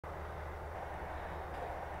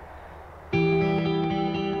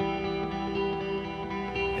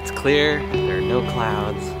It's clear, there are no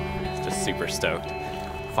clouds. It's just super stoked.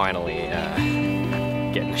 Finally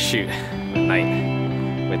getting to shoot at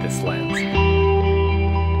night with this lens.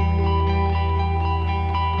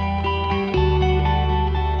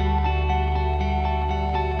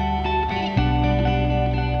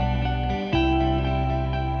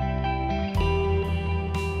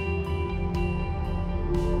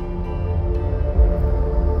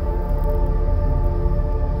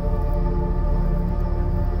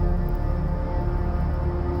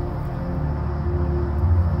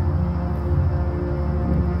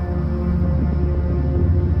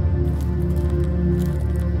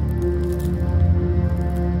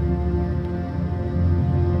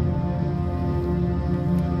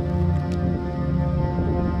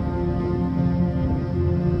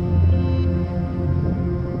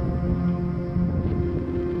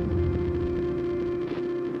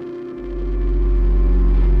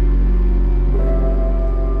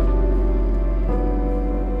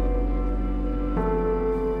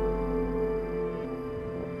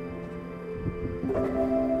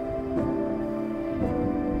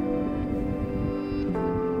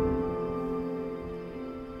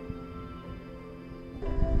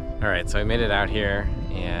 Alright, so I made it out here,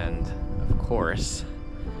 and of course,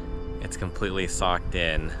 it's completely socked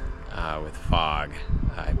in with fog.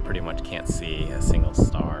 I pretty much can't see a single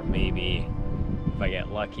star. Maybe if I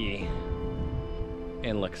get lucky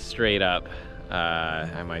and look straight up,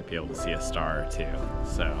 I might be able to see a star or two.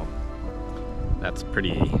 So that's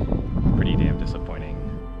pretty damn disappointing.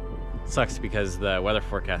 Sucks because the weather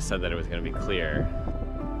forecast said that it was going to be clear.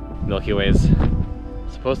 Milky Way's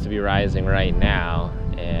supposed to be rising right now,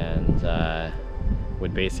 and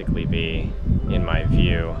would basically be in my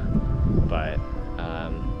view, but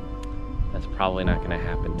that's probably not going to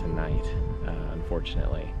happen tonight,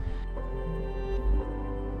 unfortunately.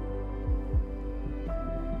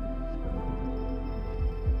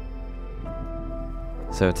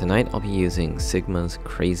 So tonight I'll be using Sigma's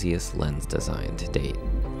craziest lens design to date.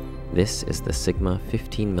 This is the Sigma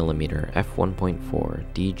 15mm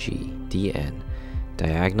f1.4 DG-DN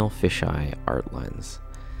diagonal fisheye art lens.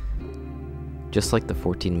 Just like the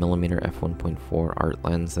 14mm f1.4 art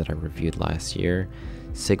lens that I reviewed last year,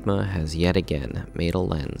 Sigma has yet again made a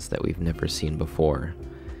lens that we've never seen before.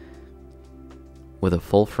 With a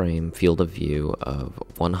full frame field of view of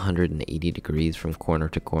 180 degrees from corner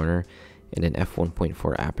to corner and an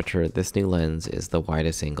f1.4 aperture, this new lens is the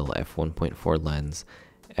widest angle f1.4 lens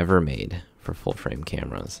ever made for full frame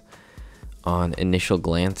cameras. On initial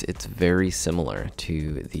glance, it's very similar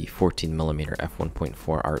to the 14mm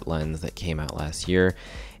f1.4 art lens that came out last year,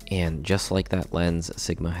 and just like that lens,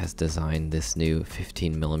 Sigma has designed this new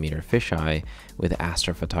 15mm fisheye with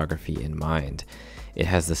astrophotography in mind. It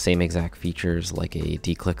has the same exact features like a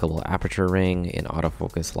declickable aperture ring, an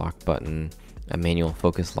autofocus lock button, a manual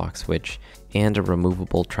focus lock switch, and a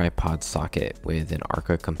removable tripod socket with an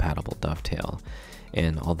Arca compatible dovetail.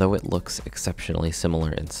 And although it looks exceptionally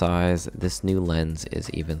similar in size, this new lens is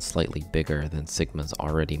even slightly bigger than Sigma's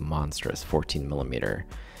already monstrous 14mm.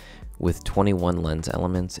 With 21 lens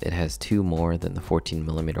elements, it has 2 more than the 14mm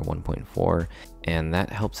 1.4, and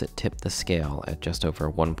that helps it tip the scale at just over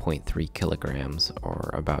 1.3 kilograms,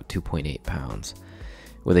 or about 2.8 pounds.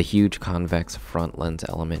 With a huge convex front lens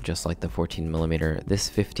element just like the 14mm, this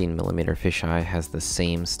 15mm fisheye has the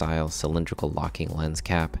same style cylindrical locking lens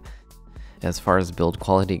cap. As far as build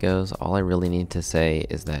quality goes, all I really need to say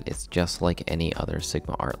is that it's just like any other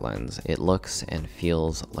Sigma art lens. It looks and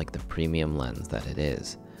feels like the premium lens that it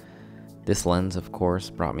is. This lens, of course,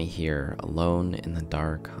 brought me here alone in the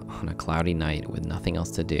dark on a cloudy night with nothing else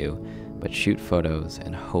to do but shoot photos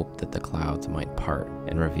and hope that the clouds might part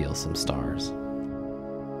and reveal some stars.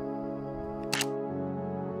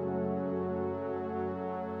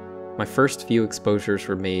 My first few exposures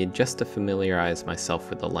were made just to familiarize myself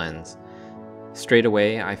with the lens. Straight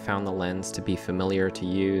away, I found the lens to be familiar to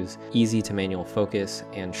use, easy to manual focus,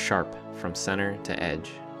 and sharp from center to edge.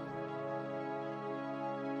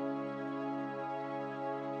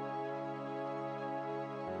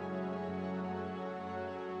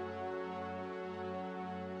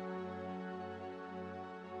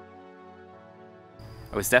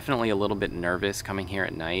 I was definitely a little bit nervous coming here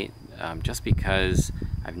at night, just because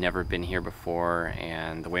I've never been here before,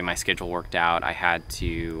 and the way my schedule worked out, I had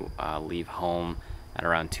to leave home at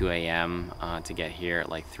around 2 a.m. To get here at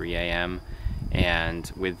like 3 a.m.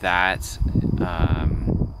 And with that,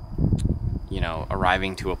 you know,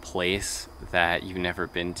 arriving to a place that you've never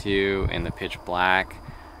been to in the pitch black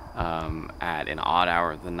at an odd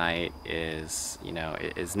hour of the night is, you know,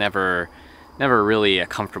 is never really a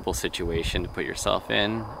comfortable situation to put yourself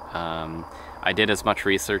in. I did as much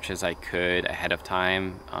research as I could ahead of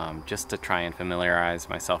time, just to try and familiarize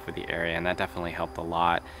myself with the area, and that definitely helped a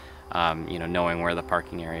lot. You know, knowing where the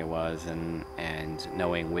parking area was and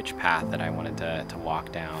knowing which path that I wanted to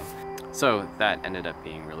walk down. So that ended up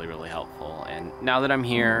being really, really helpful. And now that I'm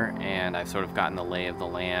here and I've sort of gotten the lay of the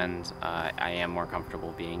land, I am more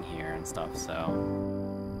comfortable being here and stuff, so.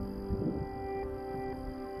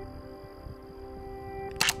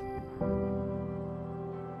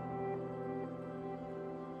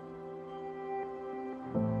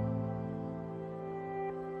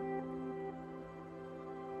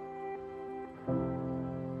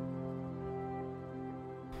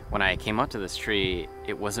 When I came up to this tree,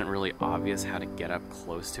 it wasn't really obvious how to get up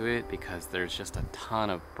close to it because there's just a ton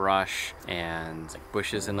of brush and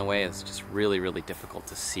bushes in the way. It's just really, really difficult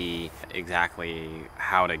to see exactly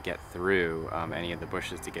how to get through any of the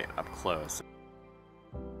bushes to get up close.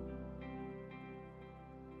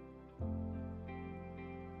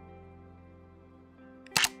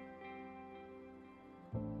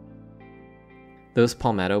 Those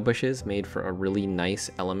palmetto bushes made for a really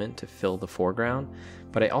nice element to fill the foreground,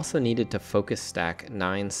 but I also needed to focus stack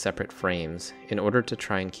 9 separate frames in order to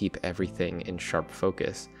try and keep everything in sharp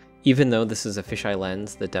focus. Even though this is a fisheye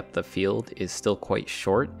lens, the depth of field is still quite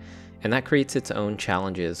short, and that creates its own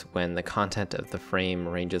challenges when the content of the frame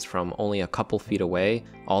ranges from only a couple feet away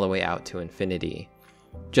all the way out to infinity.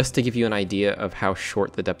 Just to give you an idea of how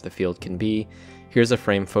short the depth of field can be, here's a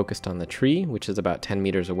frame focused on the tree, which is about 10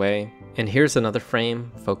 meters away, and here's another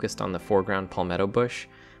frame focused on the foreground palmetto bush,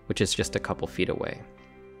 which is just a couple feet away.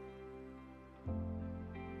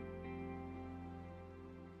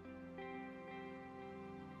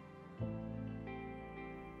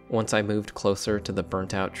 Once I moved closer to the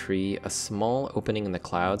burnt out tree, a small opening in the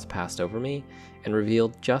clouds passed over me and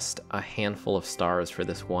revealed just a handful of stars for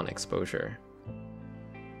this one exposure.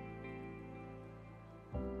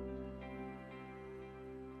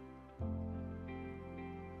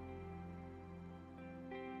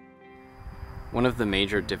 One of the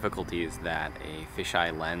major difficulties that a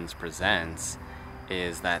fisheye lens presents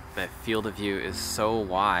is that the field of view is so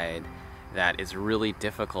wide that it's really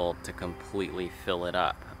difficult to completely fill it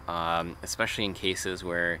up, especially in cases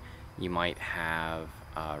where you might have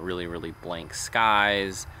really, really blank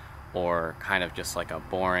skies or kind of just like a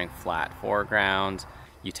boring flat foreground.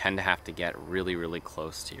 You tend to have to get really, really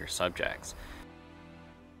close to your subjects.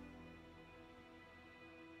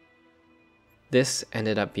 This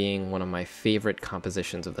ended up being one of my favorite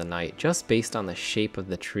compositions of the night, just based on the shape of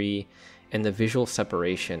the tree and the visual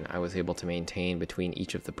separation I was able to maintain between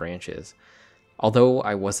each of the branches. Although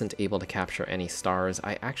I wasn't able to capture any stars,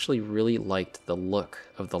 I actually really liked the look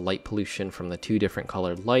of the light pollution from the 2 different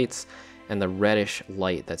colored lights and the reddish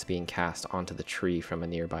light that's being cast onto the tree from a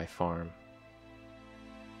nearby farm.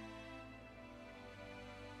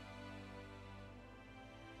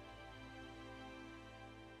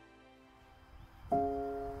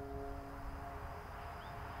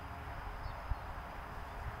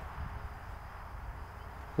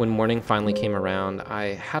 When morning finally came around,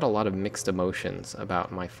 I had a lot of mixed emotions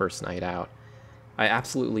about my first night out. I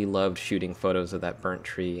absolutely loved shooting photos of that burnt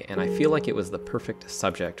tree, and I feel like it was the perfect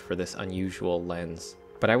subject for this unusual lens.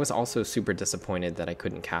 But I was also super disappointed that I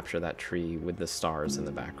couldn't capture that tree with the stars in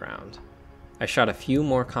the background. I shot a few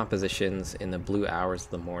more compositions in the blue hours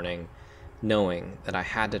of the morning, knowing that I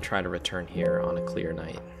had to try to return here on a clear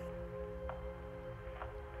night.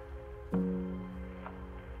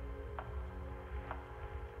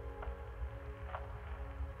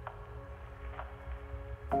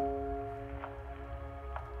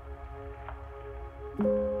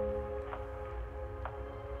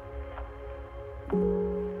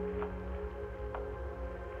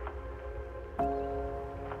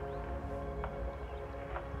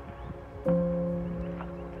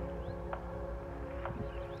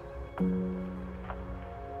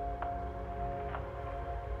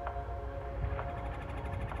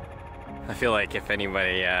 I feel like if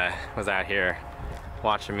anybody was out here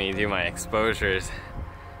watching me do my exposures,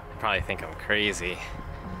 they'd probably think I'm crazy.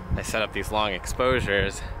 I set up these long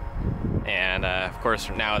exposures, and of course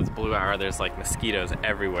now it's blue hour, there's like mosquitoes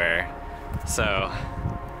everywhere. So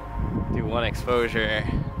do one exposure,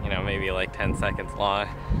 you know, maybe like 10 seconds long,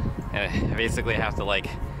 and I basically have to like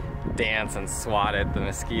dance and swat at the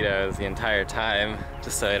mosquitoes the entire time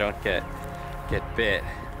just so I don't get bit.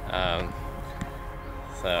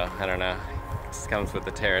 So I don't know, it just comes with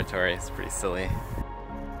the territory. It's pretty silly.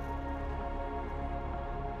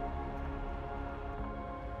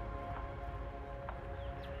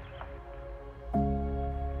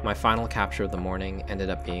 My final capture of the morning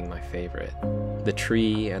ended up being my favorite. The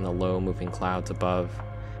tree and the low moving clouds above.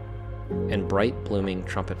 and bright blooming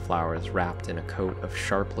trumpet flowers wrapped in a coat of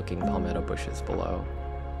sharp-looking palmetto bushes below.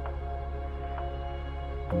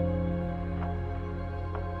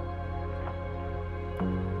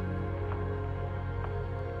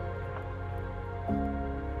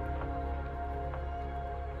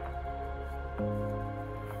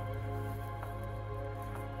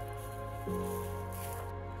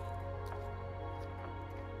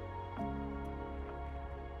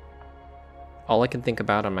 All I could think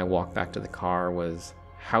about on my walk back to the car was,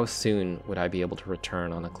 how soon would I be able to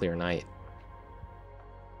return on a clear night?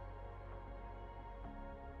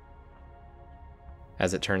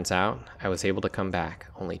 As it turns out, I was able to come back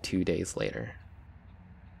only 2 days later.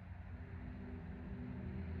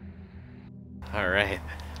 All right,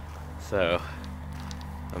 so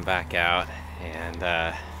I'm back out,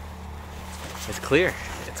 and it's clear.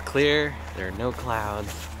 It's clear. There are no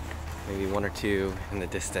clouds, maybe one or two in the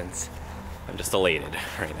distance. I'm just elated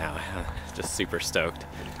right now, just super stoked.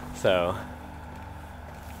 So,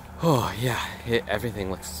 oh yeah, everything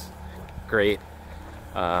looks great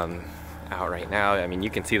out right now. I mean, you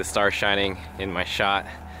can see the stars shining in my shot.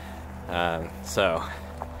 So,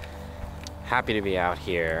 happy to be out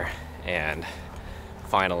here and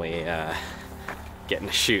finally getting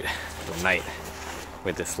to shoot the night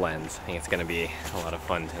with this lens. I think it's gonna be a lot of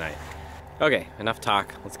fun tonight. Okay, enough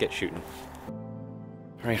talk, let's get shooting.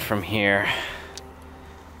 Right from here,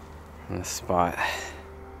 from this spot,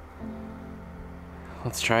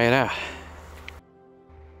 let's try it out.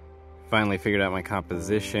 Finally figured out my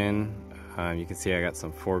composition. You can see I got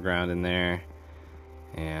some foreground in there,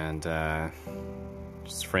 and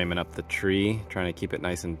just framing up the tree, trying to keep it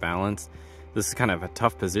nice and balanced. This is kind of a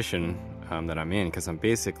tough position that I'm in, because I'm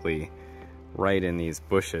basically right in these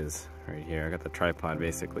bushes right here. I got the tripod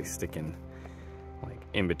basically sticking like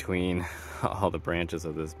in between all the branches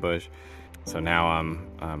of this bush. So now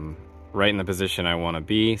I'm right in the position I want to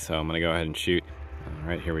be, so I'm gonna go ahead and shoot. All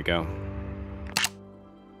right, here we go.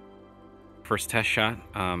 First test shot,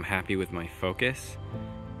 I'm happy with my focus,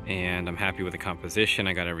 and I'm happy with the composition.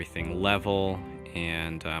 I got everything level,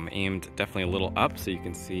 and aimed definitely a little up, so you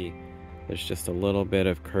can see there's just a little bit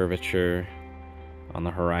of curvature on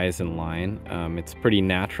the horizon line. It's pretty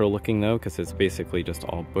natural looking though, because it's basically just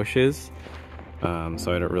all bushes.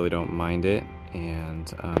 So I really don't mind it. And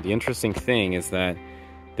the interesting thing is that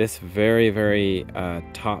this very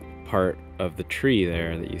top part of the tree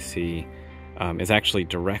there that you see is actually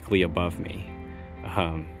directly above me.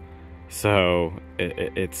 So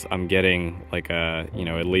I'm getting like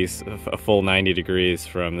at least a full 90 degrees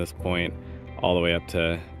from this point all the way up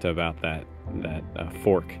to about that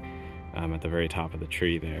fork at the very top of the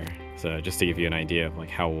tree there. So just to give you an idea of like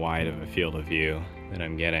how wide of a field of view that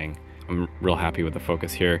I'm getting. I'm real happy with the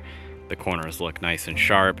focus here. The corners look nice and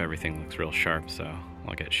sharp, everything looks real sharp, so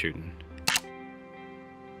I'll get shooting.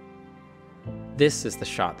 This is the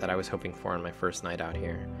shot that I was hoping for on my first night out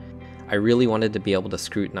here. I really wanted to be able to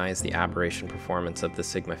scrutinize the aberration performance of the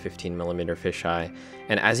Sigma 15mm fisheye,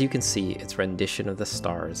 and as you can see, its rendition of the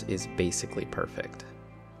stars is basically perfect.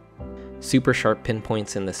 Super sharp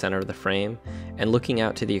pinpoints in the center of the frame, and looking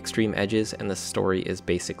out to the extreme edges, and the story is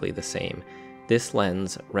basically the same. This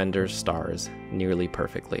lens renders stars nearly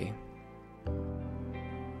perfectly.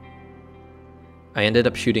 I ended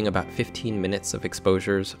up shooting about 15 minutes of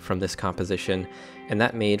exposures from this composition, and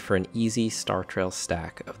that made for an easy star trail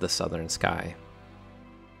stack of the southern sky.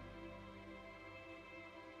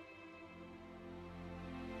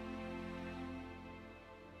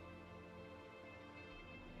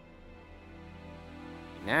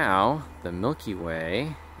 Now, the Milky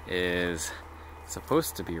Way is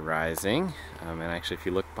supposed to be rising, and actually if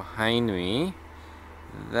you look behind me,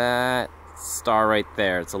 that star right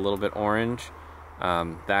there, it's a little bit orange,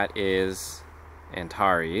 that is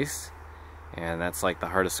Antares, and that's like the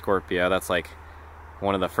heart of Scorpio. That's like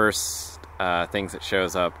one of the first things that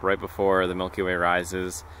shows up right before the Milky Way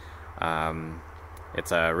rises.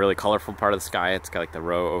 It's a really colorful part of the sky. It's got like the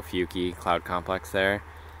Rho Ophiuchi cloud complex there,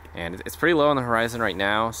 and it's pretty low on the horizon right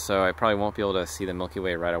now, so I probably won't be able to see the Milky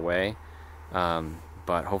Way right away.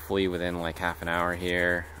 But hopefully within like half an hour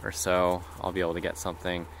here or so, I'll be able to get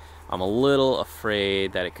something. I'm a little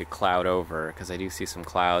afraid that it could cloud over, because I do see some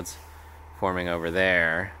clouds forming over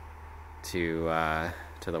there to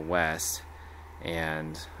the west,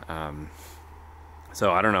 and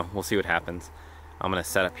so I don't know, we'll see what happens. I'm gonna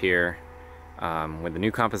set up here with the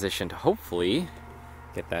new composition to hopefully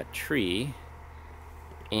get that tree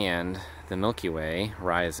and the Milky Way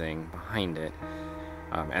rising behind it.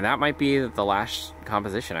 And that might be the last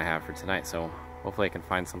composition I have for tonight, so hopefully I can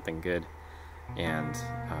find something good, and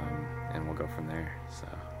we'll go from there. So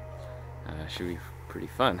should be pretty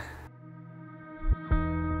fun.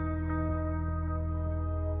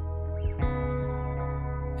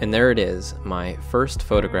 And there it is, my first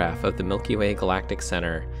photograph of the Milky Way Galactic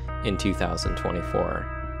Center in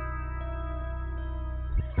 2024.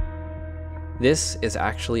 This is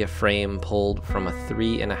actually a frame pulled from a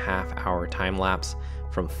 3.5-hour time-lapse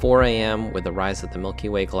from 4 a.m. with the rise of the Milky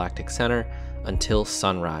Way Galactic Center until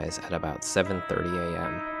sunrise at about 7:30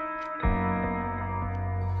 a.m.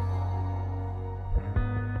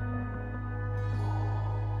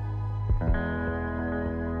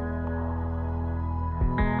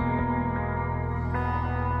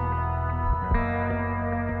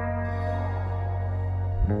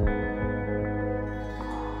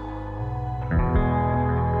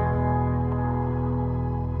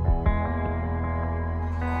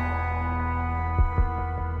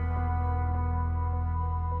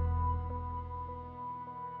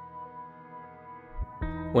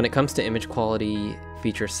 When it comes to image quality,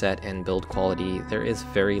 feature set, and build quality, there is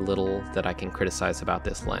very little that I can criticize about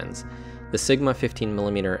this lens. The Sigma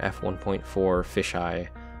 15mm f1.4 fisheye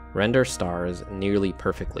renders stars nearly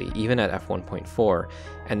perfectly, even at f1.4,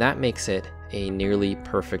 and that makes it a nearly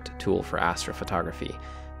perfect tool for astrophotography.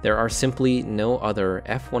 There are simply no other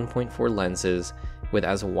f1.4 lenses with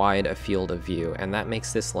as wide a field of view, and that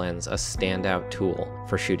makes this lens a standout tool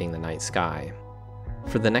for shooting the night sky.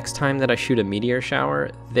 For the next time that I shoot a meteor shower,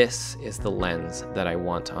 this is the lens that I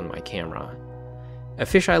want on my camera. A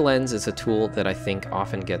fisheye lens is a tool that I think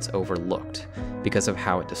often gets overlooked because of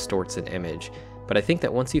how it distorts an image, but I think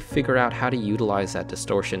that once you figure out how to utilize that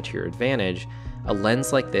distortion to your advantage, a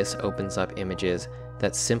lens like this opens up images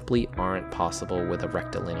that simply aren't possible with a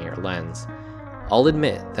rectilinear lens. I'll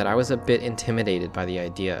admit that I was a bit intimidated by the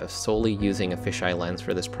idea of solely using a fisheye lens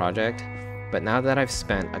for this project, but now that I've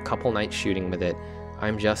spent a couple nights shooting with it,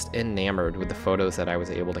 I'm just enamored with the photos that I was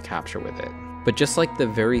able to capture with it. But just like the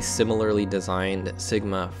very similarly designed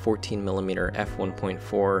Sigma 14mm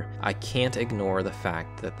f1.4, I can't ignore the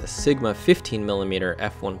fact that the Sigma 15mm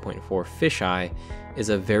f1.4 fisheye is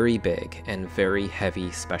a very big and very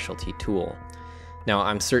heavy specialty tool. Now,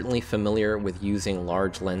 I'm certainly familiar with using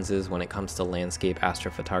large lenses when it comes to landscape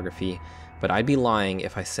astrophotography, but I'd be lying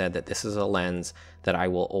if I said that this is a lens that I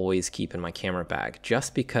will always keep in my camera bag,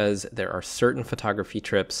 just because there are certain photography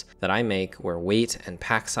trips that I make where weight and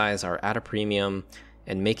pack size are at a premium,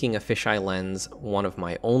 and making a fisheye lens one of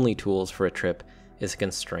my only tools for a trip is a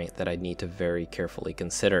constraint that I'd need to very carefully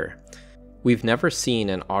consider. We've never seen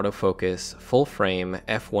an autofocus full-frame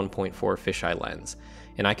f1.4 fisheye lens,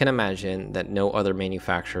 and I can imagine that no other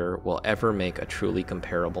manufacturer will ever make a truly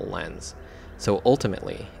comparable lens. So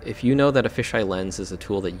ultimately, if you know that a fisheye lens is a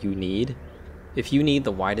tool that you need, if you need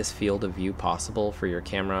the widest field of view possible for your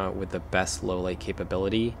camera with the best low light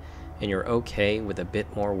capability, and you're okay with a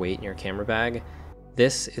bit more weight in your camera bag,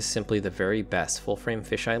 this is simply the very best full-frame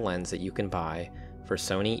fisheye lens that you can buy for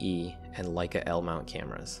Sony E and Leica L mount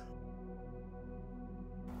cameras.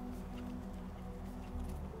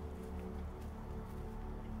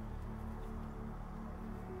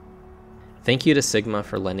 Thank you to Sigma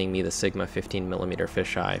for lending me the Sigma 15mm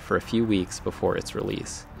fisheye for a few weeks before its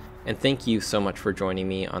release. And thank you so much for joining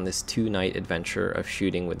me on this 2-night adventure of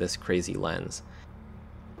shooting with this crazy lens.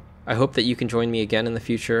 I hope that you can join me again in the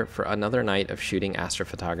future for another night of shooting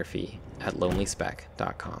astrophotography at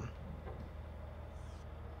lonelyspeck.com.